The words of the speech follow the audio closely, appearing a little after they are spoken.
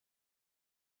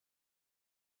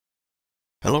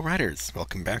Hello riders,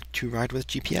 welcome back to Ride with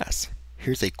GPS.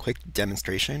 Here's a quick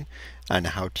demonstration on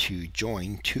how to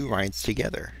join two rides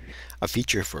together, a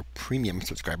feature for premium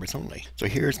subscribers only. So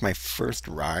here's my first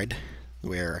ride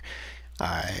where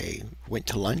I went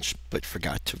to lunch but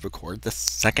forgot to record the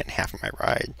second half of my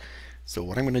ride. So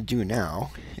what I'm going to do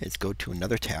now is go to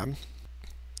another tab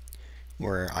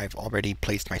where I've already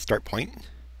placed my start point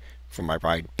for my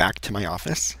ride back to my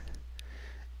office,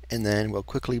 and then we'll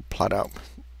quickly plot out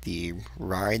the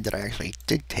ride that I actually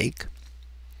did take,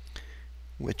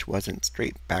 which wasn't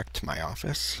straight back to my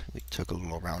office. We took a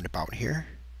little roundabout here,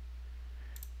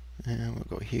 and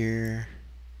we'll go here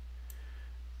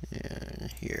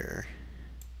and here,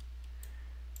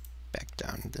 back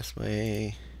down this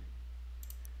way,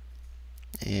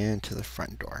 and to the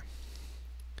front door.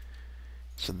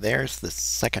 So there's the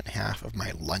second half of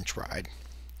my lunch ride.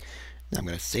 Now I'm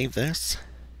going to save this.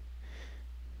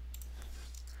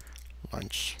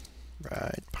 Lunch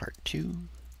ride part 2.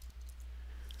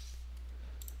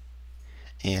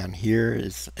 And here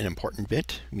is an important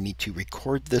bit. We need to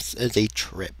record this as a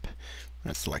trip. I'm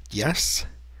going to select yes.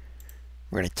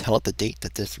 We're going to tell it the date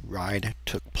that this ride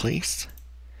took place.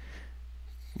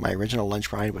 My original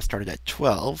lunch ride was started at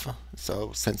 12,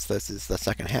 so since this is the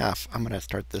second half, I'm going to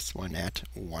start this one at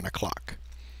 1 o'clock.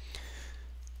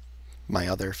 My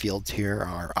other fields here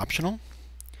are optional.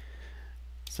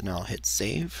 So now I'll hit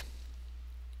save.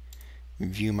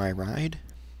 View my ride.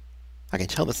 I can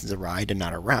tell this is a ride and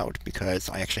not a route because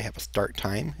I actually have a start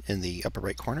time in the upper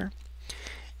right corner.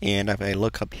 And if I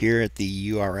look up here at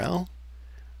the URL,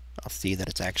 I'll see that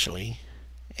it's actually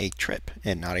a trip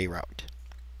and not a route.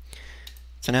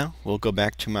 So now we'll go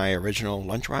back to my original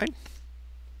lunch ride.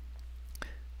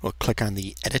 We'll click on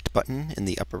the edit button in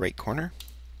the upper right corner.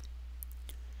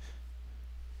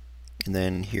 And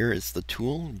then here is the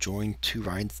tool, join two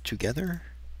rides together.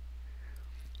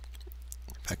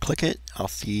 If I click it, I'll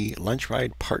see lunch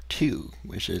ride part 2,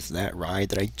 which is that ride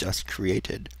that I just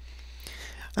created.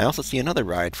 I also see another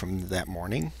ride from that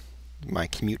morning, my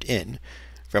commute in.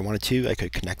 If I wanted to, I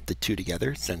could connect the two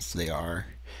together since they are,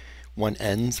 one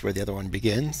ends where the other one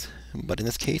begins. But in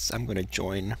this case, I'm going to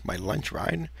join my lunch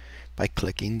ride by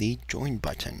clicking the join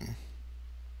button.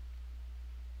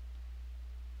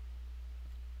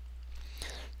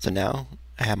 So now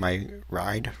I have my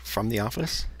ride from the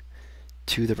office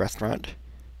to the restaurant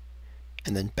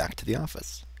and then back to the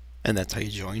office. And that's how you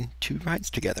join two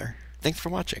rides together. Thanks for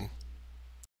watching.